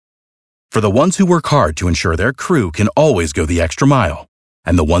For the ones who work hard to ensure their crew can always go the extra mile,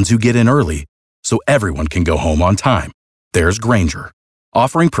 and the ones who get in early so everyone can go home on time, there's Grainger,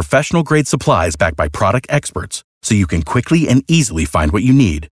 offering professional-grade supplies backed by product experts so you can quickly and easily find what you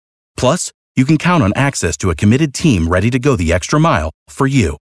need. Plus, you can count on access to a committed team ready to go the extra mile for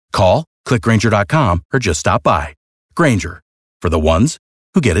you. Call, click Grainger.com, or just stop by. Grainger, for the ones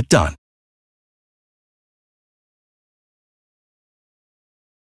who get it done.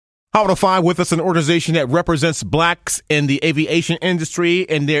 Hot 105 with us, an organization that represents blacks in the aviation industry,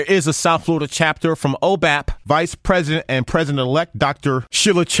 and there is a South Florida chapter from Obap, Vice President and President-elect Dr.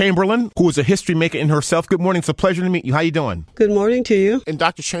 Sheila Chamberlain, who is a history maker in herself. Good morning. It's a pleasure to meet you. How you doing? Good morning to you. And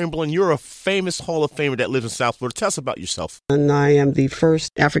Dr. Chamberlain, you're a famous Hall of Famer that lives in South Florida. Tell us about yourself. And I am the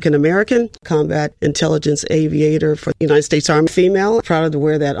first African-American combat intelligence aviator for the United States Army, female. Proud to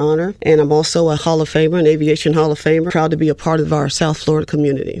wear that honor. And I'm also a Hall of Famer, an Aviation Hall of Famer. Proud to be a part of our South Florida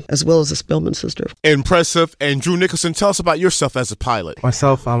community, as well as a Spillman sister. Impressive. And Drew Nicholson, tell us about yourself as a pilot.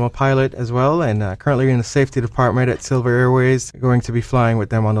 Myself, I'm a pilot as well, and currently in the safety department at Silver Airways. Going to be flying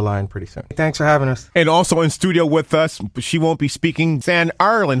with them on the line pretty soon. Thanks for having us. And also in studio with us, but she won't be speaking, San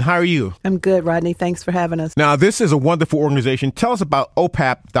Ireland. How are you? I'm good, Rodney. Thanks for having us. Now, this is a wonderful organization. Tell us about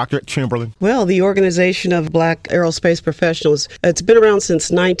OPAP, Dr. Chamberlain. Well, the Organization of Black Aerospace Professionals, it's been around since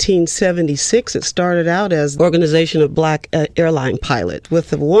 1976. It started out as Organization of Black Airline Pilot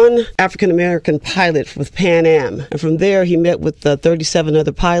with one African-American pilot with Pan Am. And from there, he met with 37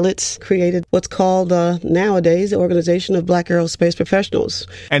 other pilots, created what's called nowadays the Organization of Black Aerospace Professionals.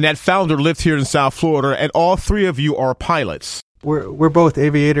 And that founder lived here in South Florida, and all three of you are pilots. We're both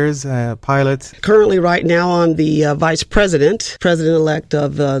aviators, pilots. Currently, right now, I'm the Vice President, President-elect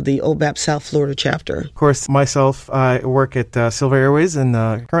of the Obap South Florida chapter. Of course, myself, I work at Silver Airways and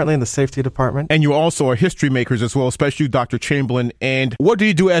currently in the safety department. And you also are history makers as well, especially you, Dr. Chamberlain. And what do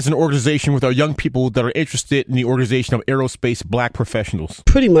you do as an organization with our young people that are interested in the Organization of Aerospace Black Professionals?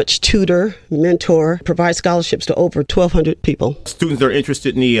 Pretty much tutor, mentor, provide scholarships to over 1,200 people. Students that are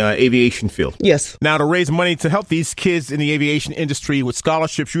interested in the aviation field? Yes. Now, to raise money to help these kids in the aviation industry with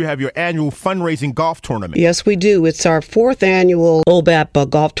scholarships, you have your annual fundraising golf tournament. Yes, we do. It's our 4th annual OBAP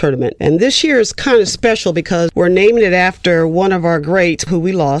golf tournament. And this year is kind of special because we're naming it after one of our greats who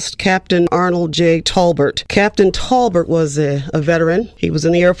we lost, Captain Arnold J. Talbert. Captain Talbert was a veteran. He was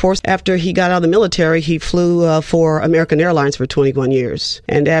in the Air Force. After he got out of the military, he flew for American Airlines for 21 years.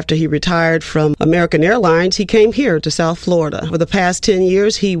 And after he retired from American Airlines, he came here to South Florida. For the past 10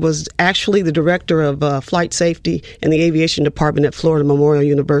 years, he was actually the director of flight safety in the aviation department at Florida Memorial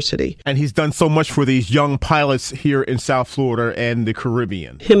University. And he's done so much for these young pilots here in South Florida and the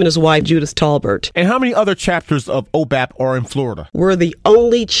Caribbean. Him and his wife, Judith Talbert. And how many other chapters of OBAP are in Florida? We're the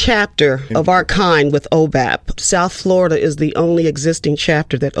only chapter of our kind with OBAP. South Florida is the only existing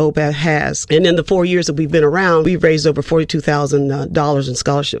chapter that OBAP has. And in the 4 years that we've been around, we've raised over $42,000 in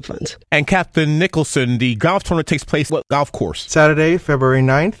scholarship funds. And Captain Nicholson, the golf tournament takes place at what golf course? Saturday, February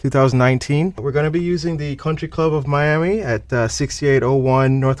 9th, 2019. We're going to be using the Country Club of Miami at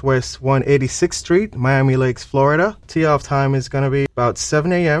 6801 Northwest 186th Street, Miami Lakes, Florida. Tee-off time is going to be about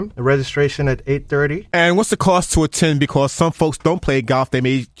 7 a.m. The registration at 8:30. And what's the cost to attend? Because some folks don't play golf. They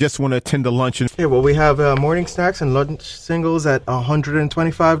may just want to attend the luncheon. Yeah, well, we have morning snacks and lunch singles at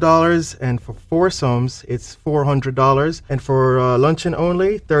 $125. And for foursomes, it's $400. And for luncheon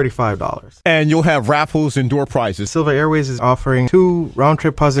only, $35. And you'll have raffles and door prizes. Silver Airways is offering 2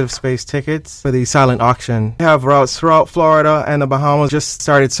 round-trip positive space tickets for the silent auction. We have routes throughout Florida and the Bahamas. Just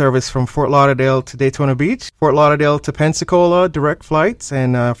started service from Fort Lauderdale to Daytona Beach, Fort Lauderdale to Pensacola, direct flights,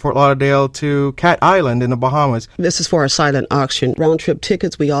 and Fort Lauderdale to Cat Island in the Bahamas. This is for our silent auction. Round-trip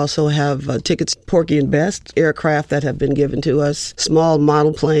tickets. We also have tickets, Porgy and Best, aircraft that have been given to us, small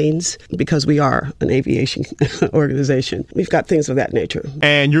model planes, because we are an aviation organization. We've got things of that nature.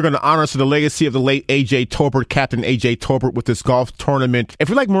 And you're going to honor us the legacy of the late A.J. Tolbert, Captain A.J. Tolbert, with this golf tournament. If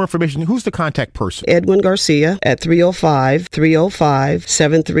you'd like more information, who's the contact person? Edwin Garcia at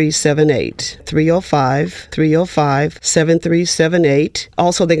 305-305-7378. 305-305-7378.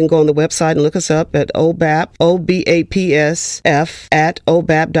 Also, they can go on the website and look us up at OBAP, OBAPSF at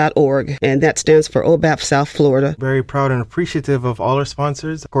obap.org. And that stands for Obap South Florida. Very proud and appreciative of all our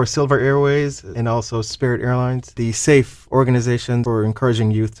sponsors. Of course, Silver Airways and also Spirit Airlines, the SAFE organization for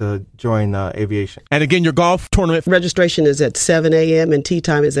encouraging youth to join aviation. And again, your golf tournament registration is at 7 a.m. and tee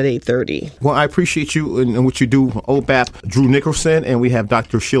time is at 8:30. Well, I appreciate you and what you do, OBAP, Drew Nicholson, and we have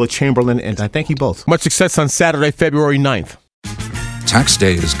Dr. Sheila Chamberlain, and I thank you both. Much success on Saturday, February 9th. Tax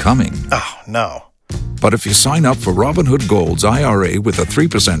day is coming. Oh, no. But if you sign up for Robinhood Gold's IRA with a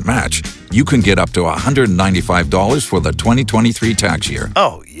 3% match, you can get up to $195 for the 2023 tax year.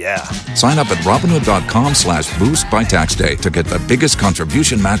 Oh, yeah. yeah. Sign up at Robinhood.com/boost by tax day to get the biggest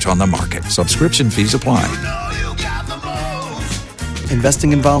contribution match on the market. Subscription fees apply.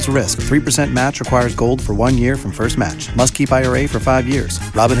 Investing involves risk. 3% match requires gold for 1 year from first match. Must keep IRA for 5 years.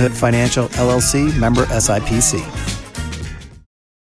 Robinhood Financial, LLC, member SIPC.